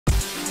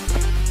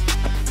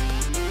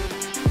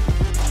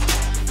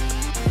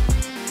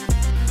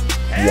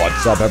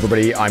What's up,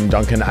 everybody? I'm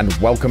Duncan, and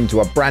welcome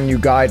to a brand new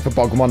guide for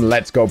Pokemon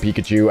Let's Go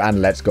Pikachu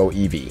and Let's Go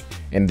Eevee.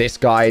 In this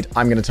guide,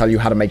 I'm going to tell you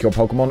how to make your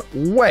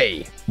Pokemon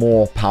way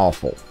more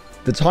powerful.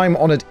 The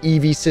time-honored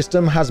Eevee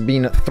system has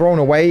been thrown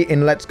away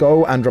in Let's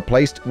Go and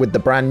replaced with the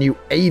brand new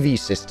Eevee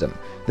system.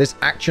 This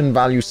action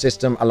value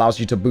system allows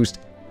you to boost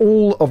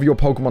all of your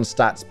Pokemon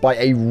stats by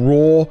a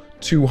raw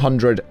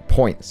 200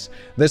 points.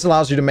 This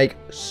allows you to make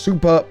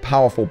super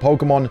powerful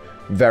Pokemon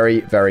very,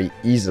 very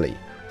easily.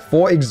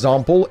 For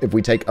example, if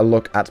we take a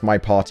look at my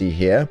party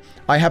here,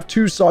 I have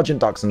two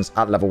Sergeant Dachshunds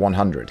at level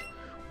 100.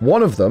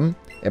 One of them,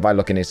 if I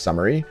look in his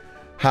summary,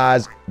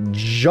 has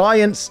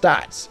giant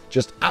stats,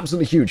 just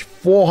absolutely huge,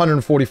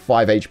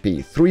 445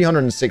 HP,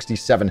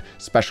 367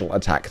 special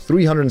attack,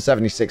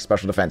 376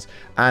 special defense,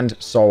 and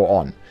so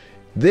on.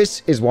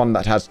 This is one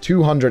that has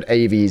 200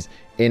 AVs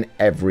in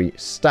every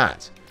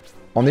stat.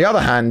 On the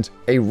other hand,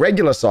 a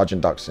regular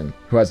Sergeant Dachshund,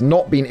 who has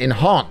not been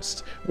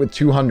enhanced with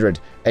 200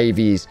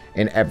 AVs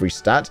in every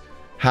stat,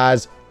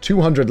 has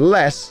 200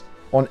 less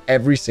on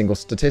every single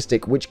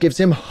statistic, which gives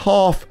him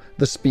half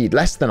the speed,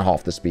 less than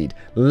half the speed,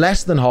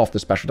 less than half the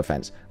special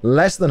defense,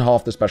 less than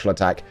half the special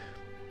attack,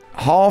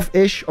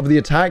 half-ish of the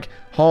attack,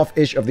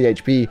 half-ish of the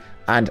HP,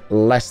 and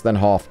less than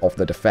half of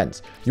the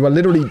defense. You are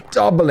literally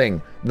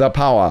doubling the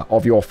power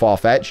of your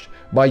Farfetch'd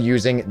by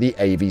using the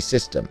AV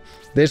system.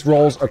 This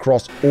rolls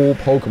across all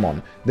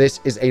Pokemon. This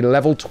is a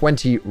level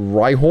 20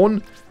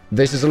 Rhyhorn.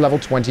 This is a level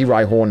 20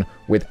 Rhyhorn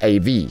with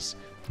AVs.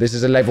 This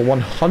is a level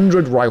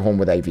 100 Rhyhorn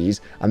with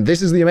AVs. And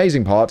this is the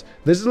amazing part.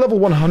 This is level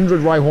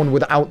 100 Rhyhorn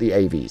without the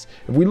AVs.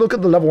 If we look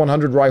at the level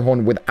 100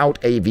 Rhyhorn without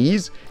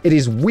AVs, it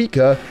is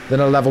weaker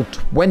than a level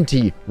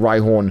 20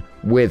 Rhyhorn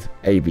with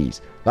AVs.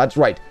 That's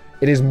right.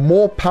 It is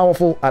more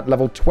powerful at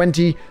level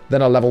 20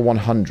 than a level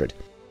 100.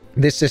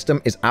 This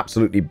system is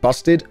absolutely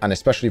busted, and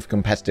especially for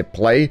competitive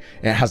play,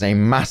 it has a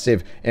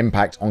massive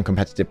impact on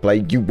competitive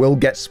play. You will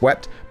get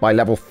swept by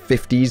level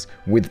 50s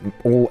with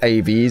all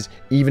AVs,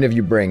 even if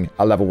you bring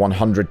a level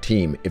 100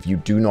 team if you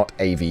do not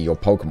AV your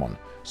Pokemon.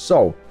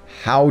 So,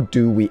 how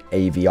do we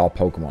AV our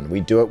Pokemon? We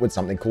do it with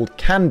something called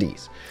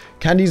candies.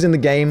 Candies in the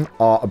game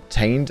are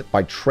obtained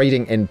by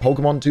trading in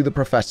Pokemon to the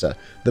Professor.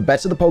 The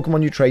better the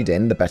Pokemon you trade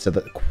in, the better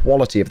the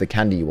quality of the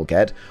candy you will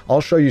get.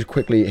 I'll show you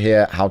quickly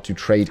here how to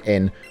trade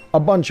in a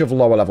bunch of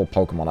lower level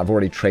Pokemon. I've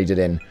already traded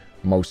in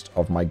most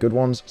of my good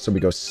ones. So we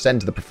go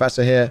send to the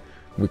Professor here.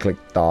 We click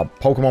the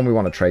Pokemon we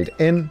want to trade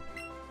in.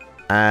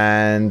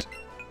 And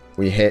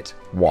we hit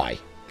Y.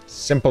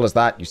 Simple as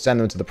that. You send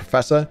them to the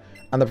Professor,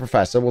 and the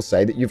Professor will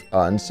say that you've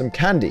earned some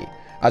candy.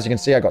 As you can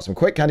see, I got some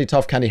quick candy,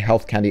 tough candy,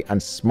 health candy,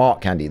 and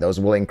smart candy. Those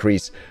will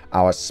increase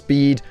our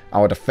speed,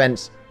 our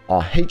defense,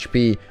 our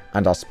HP,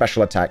 and our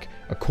special attack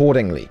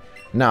accordingly.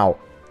 Now,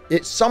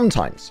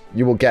 sometimes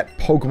you will get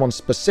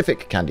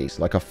Pokemon-specific candies,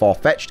 like a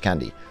Farfetch'd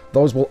candy.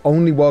 Those will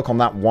only work on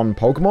that one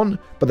Pokemon,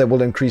 but they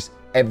will increase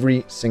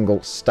every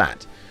single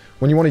stat.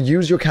 When you want to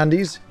use your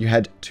candies, you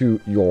head to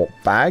your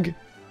bag.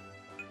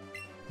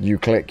 You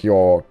click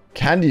your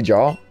candy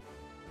jar,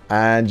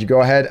 and you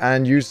go ahead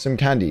and use some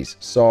candies.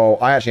 So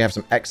I actually have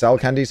some XL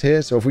candies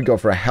here. So if we go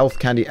for a health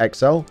candy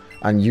XL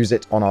and use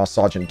it on our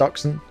Sergeant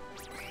Dachshund,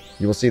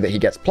 you will see that he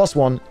gets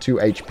 +1 to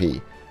HP.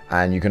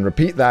 And you can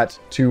repeat that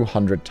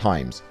 200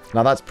 times.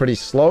 Now that's pretty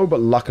slow, but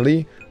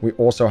luckily we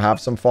also have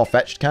some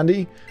Farfetch'd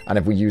candy. And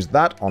if we use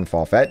that on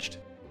Farfetch'd,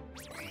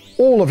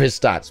 all of his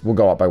stats will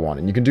go up by 1.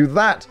 And you can do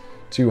that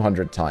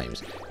 200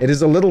 times. It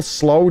is a little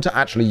slow to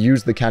actually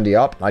use the candy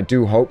up. I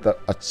do hope that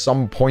at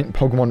some point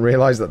Pokemon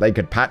realize that they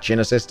could patch in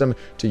a system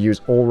to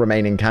use all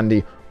remaining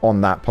candy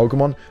on that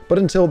Pokemon. But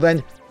until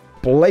then,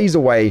 blaze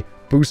away,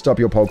 boost up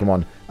your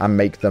Pokemon, and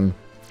make them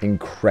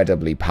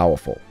incredibly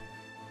powerful.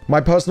 My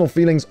personal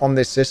feelings on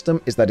this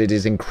system is that it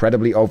is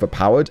incredibly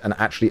overpowered and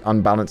actually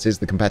unbalances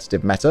the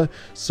competitive meta.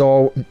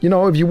 So, you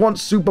know, if you want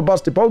super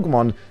busted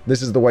Pokemon,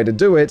 this is the way to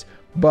do it.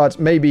 But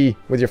maybe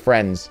with your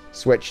friends,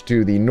 switch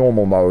to the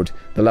normal mode,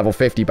 the level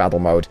 50 battle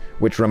mode,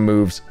 which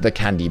removes the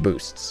candy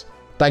boosts.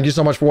 Thank you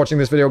so much for watching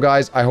this video,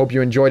 guys. I hope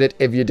you enjoyed it.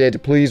 If you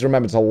did, please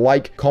remember to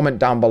like, comment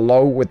down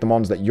below with the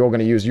mons that you're going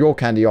to use your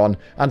candy on,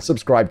 and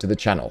subscribe to the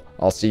channel.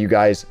 I'll see you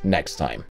guys next time.